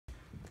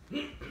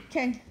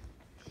Okay,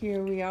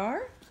 here we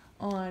are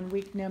on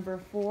week number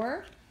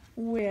 4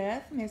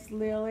 with Miss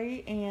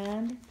Lily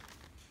and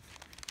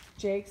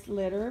Jake's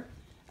litter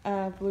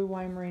of blue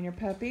Weimaraner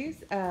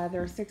puppies.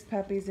 There are 6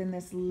 puppies in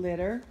this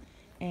litter,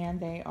 and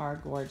they are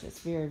gorgeous.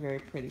 Very, very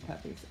pretty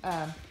puppies.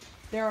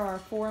 There are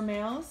 4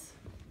 males,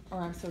 or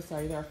I'm so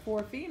sorry, there are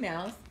 4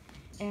 females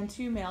and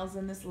 2 males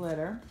in this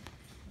litter.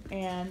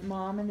 And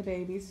Mom and the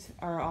babies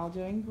are all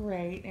doing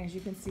great. As you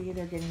can see,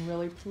 they're getting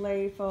really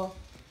playful,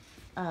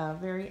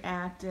 very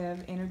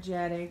active,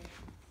 energetic,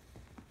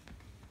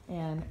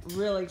 and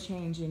really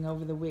changing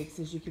over the weeks,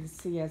 as you can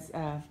see as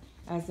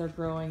they're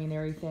growing and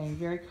everything.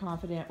 Very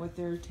confident with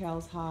their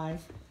tails high.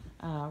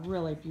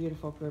 Really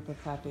beautiful group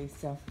of puppies.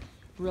 So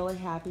really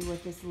happy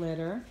with this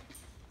litter.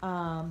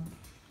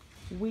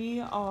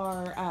 We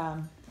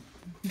are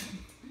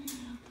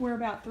we're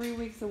about 3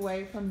 weeks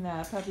away from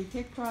the puppy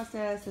pick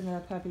process and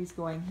the puppies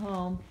going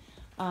home.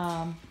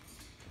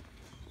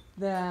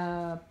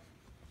 The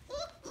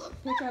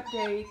pickup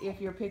date, if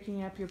you're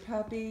picking up your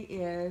puppy,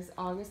 is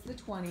August the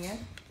 20th,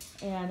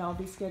 and I'll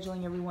be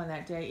scheduling everyone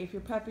that day. If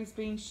your puppy's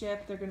being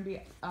shipped, they're going to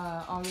be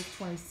August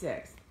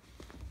 26th,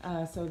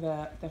 so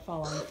the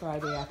following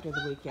Friday after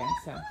the weekend.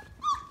 So,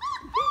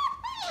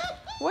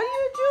 what are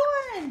you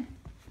doing?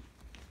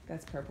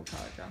 That's Purple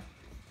Collar Girl.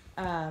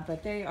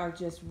 But they are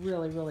just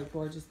really, really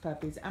gorgeous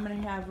puppies. I'm going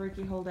to have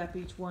Ricky hold up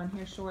each one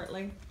here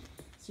shortly,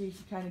 so you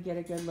can kind of get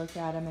a good look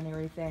at them and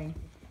everything,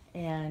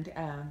 and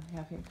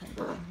have him kind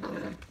of get in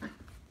here.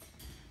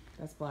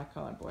 That's Black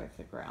Collar Boy with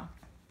the growl.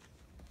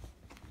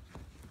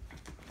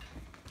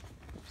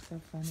 They're so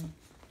funny.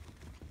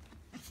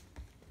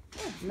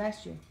 Oh,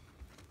 bless you.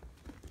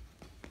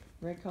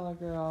 Red Collar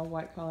Girl,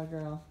 White Collar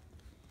Girl,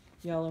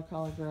 Yellow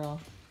Collar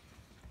Girl.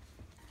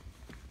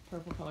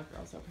 Purple Collar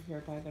Girl's over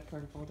here by the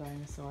purple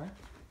dinosaur.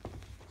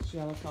 There's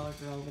Yellow Collar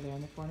Girl over there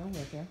in the corner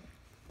with her.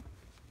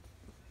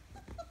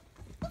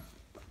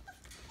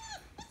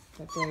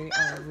 But they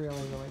are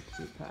really, really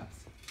cute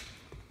pups.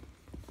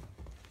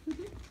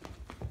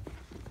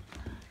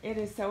 It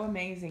is so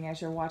amazing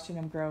as you're watching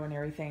them grow and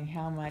everything,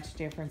 how much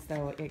difference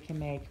though it can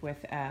make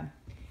with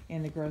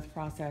in the growth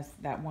process.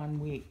 That 1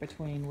 week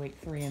between week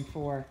 3 and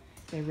 4,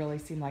 they really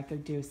seem like they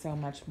do so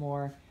much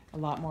more, a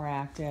lot more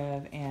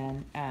active,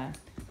 and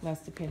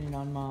less dependent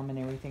on Mom and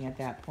everything at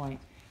that point.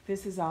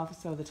 This is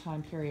also the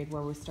time period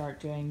where we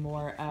start doing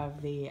more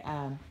of the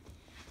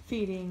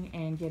feeding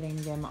and getting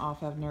them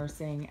off of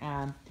nursing.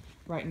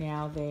 Right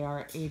now they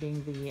are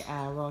eating the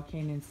Royal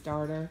Canin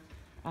starter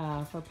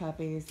for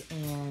puppies,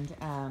 and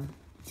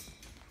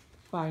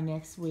by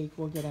next week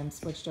we'll get them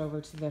switched over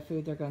to the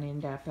food they're going to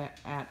end up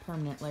at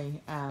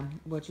permanently,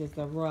 which is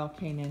the Royal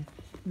Canin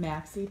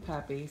Maxi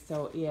Puppy.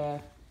 So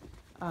if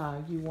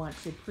you want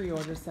to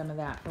pre-order some of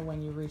that for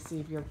when you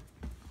receive your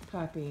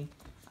puppy,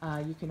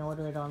 you can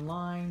order it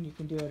online, you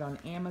can do it on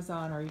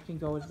Amazon, or you can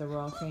go to the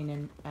Royal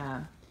Canin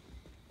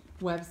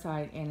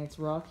website, and it's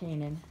Royal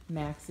Canin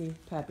Maxi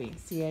Puppy,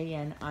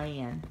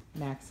 C-A-N-I-N,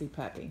 Maxi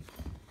Puppy.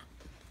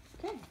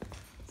 Okay,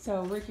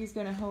 so Ricky's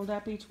going to hold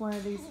up each one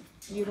of these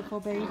beautiful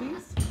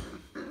babies.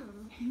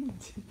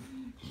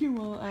 You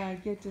will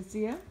get to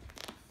see them.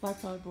 Black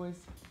Collar Boys.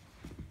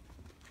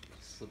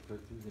 Slip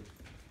right through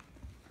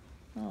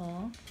there.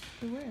 Aw,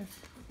 to where?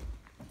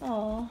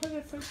 Aw,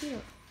 that's so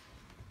cute.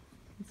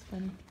 It's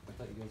funny. I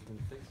thought you guys were going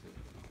to fix it.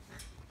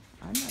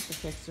 I'm not the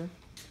fixer.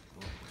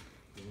 Well,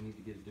 we need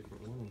to get a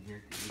different one in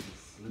here.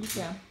 You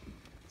can.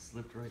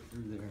 Slipped right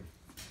through there.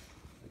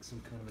 Like some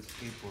kind of a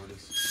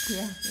skateboardist.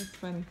 Yeah, it's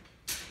funny.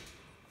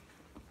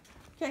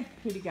 Okay,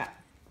 who do you got?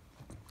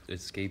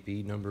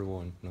 Escapee number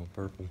 1. No,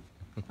 purple.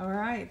 All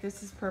right,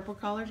 this is Purple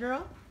Collar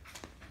Girl.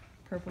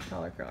 Purple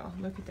Collar Girl.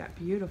 Look at that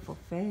beautiful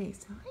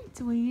face. Hi,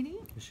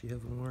 sweetie. Is she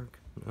having work?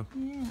 No.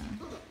 Yeah.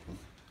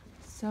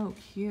 So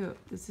cute.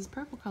 This is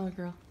Purple Collar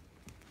Girl.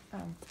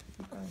 You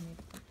probably need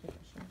to put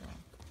your shirt on.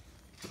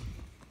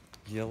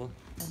 Yellow?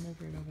 I'll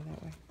move it over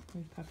that way.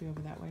 Move the puppy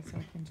over that way so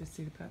I can just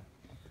see the pup.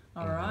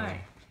 All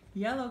right.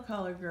 Yellow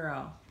Collar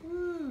Girl.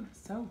 Ooh,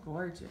 so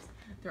gorgeous.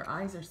 Their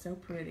eyes are so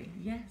pretty.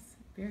 Yes,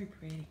 very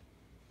pretty.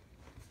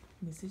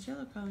 This is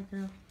Yellow Collar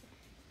Girl.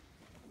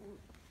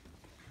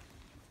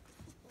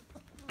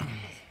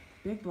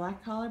 Big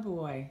Black Collar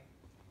Boy.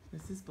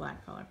 This is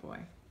Black Collar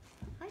Boy.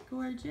 Hi,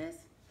 gorgeous.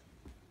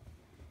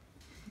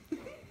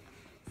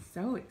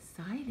 So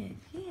excited.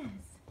 Yes.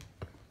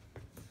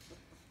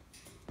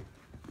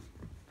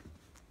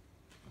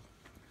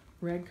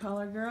 Red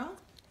Collar Girl.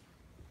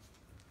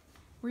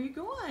 Where you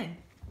going?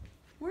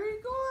 Where are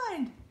you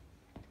going?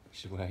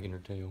 She's wagging her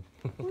tail.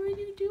 What are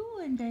you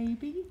doing,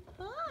 baby?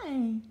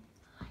 Hi.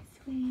 Hi,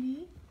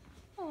 sweetie.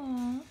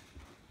 Aw.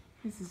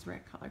 This is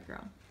Red Collar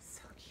Girl.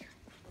 So cute.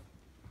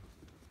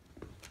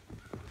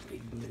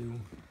 Big blue.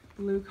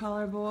 Blue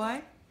Collar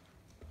Boy.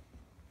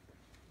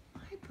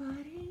 Hi,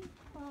 buddy.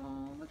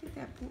 Oh, look at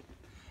that.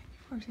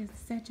 You're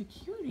just such a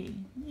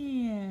cutie.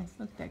 Yes,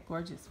 look at that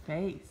gorgeous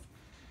face.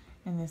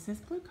 And this is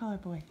Blue Collar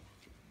Boy.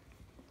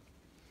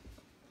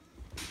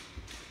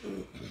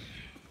 Who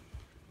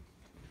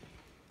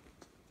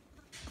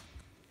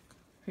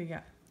you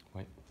got?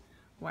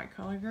 white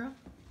collar girl.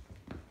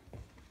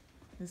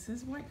 This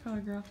is white collar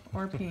girl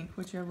or pink,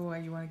 whichever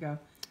way you want to go.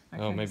 I Oh,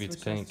 kinda maybe it's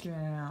switch those pink. two in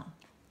and out.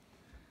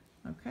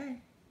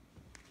 Okay.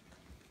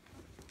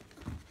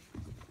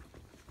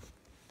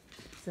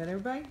 Is that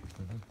everybody?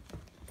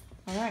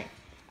 All right.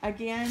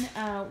 Again,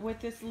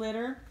 with this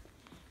litter,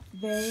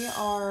 they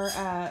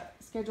are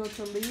scheduled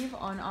to leave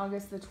on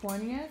August the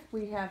 20th.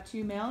 We have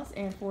 2 males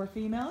and 4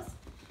 females.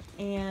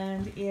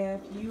 And if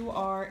you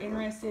are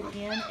interested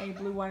in a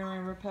blue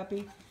Weimaraner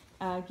puppy,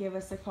 give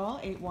us a call,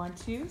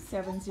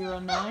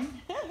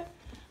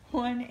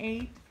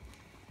 812-709-1840,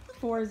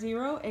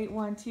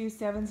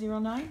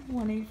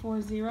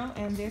 812-709-1840.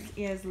 And this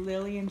is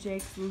Lily and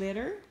Jake's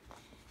litter.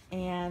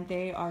 And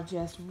they are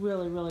just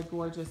really, really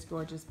gorgeous,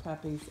 gorgeous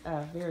puppies.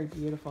 Very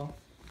beautiful.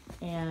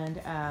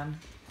 And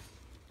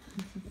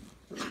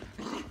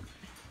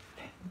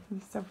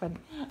so funny.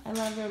 I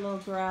love their little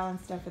growl and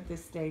stuff at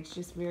this stage.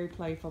 Just very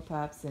playful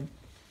pups and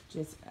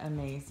just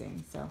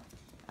amazing. So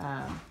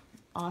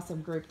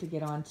awesome group to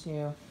get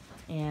onto.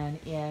 And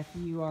if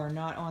you are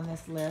not on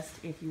this list,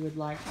 if you would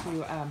like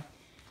to,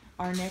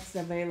 our next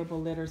available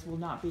litters will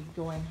not be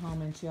going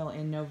home until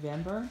in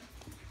November.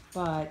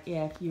 But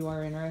if you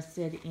are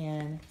interested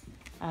in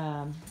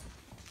a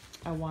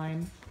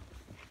blue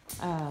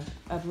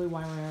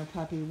Weimaraner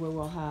puppy, we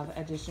will have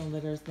additional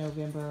litters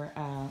November,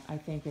 I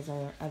think, is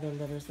our other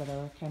litters that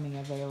are coming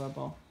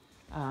available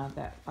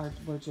that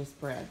were just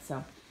bred.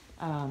 So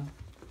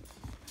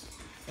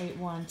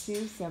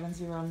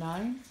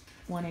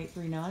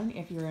 812-709-1839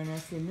 if you're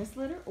interested in this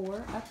litter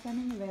or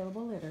upcoming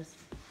available litters.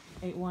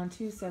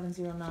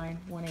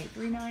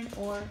 812-709-1839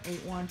 or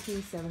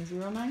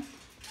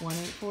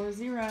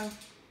 812-709-1840.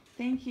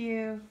 Thank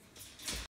you.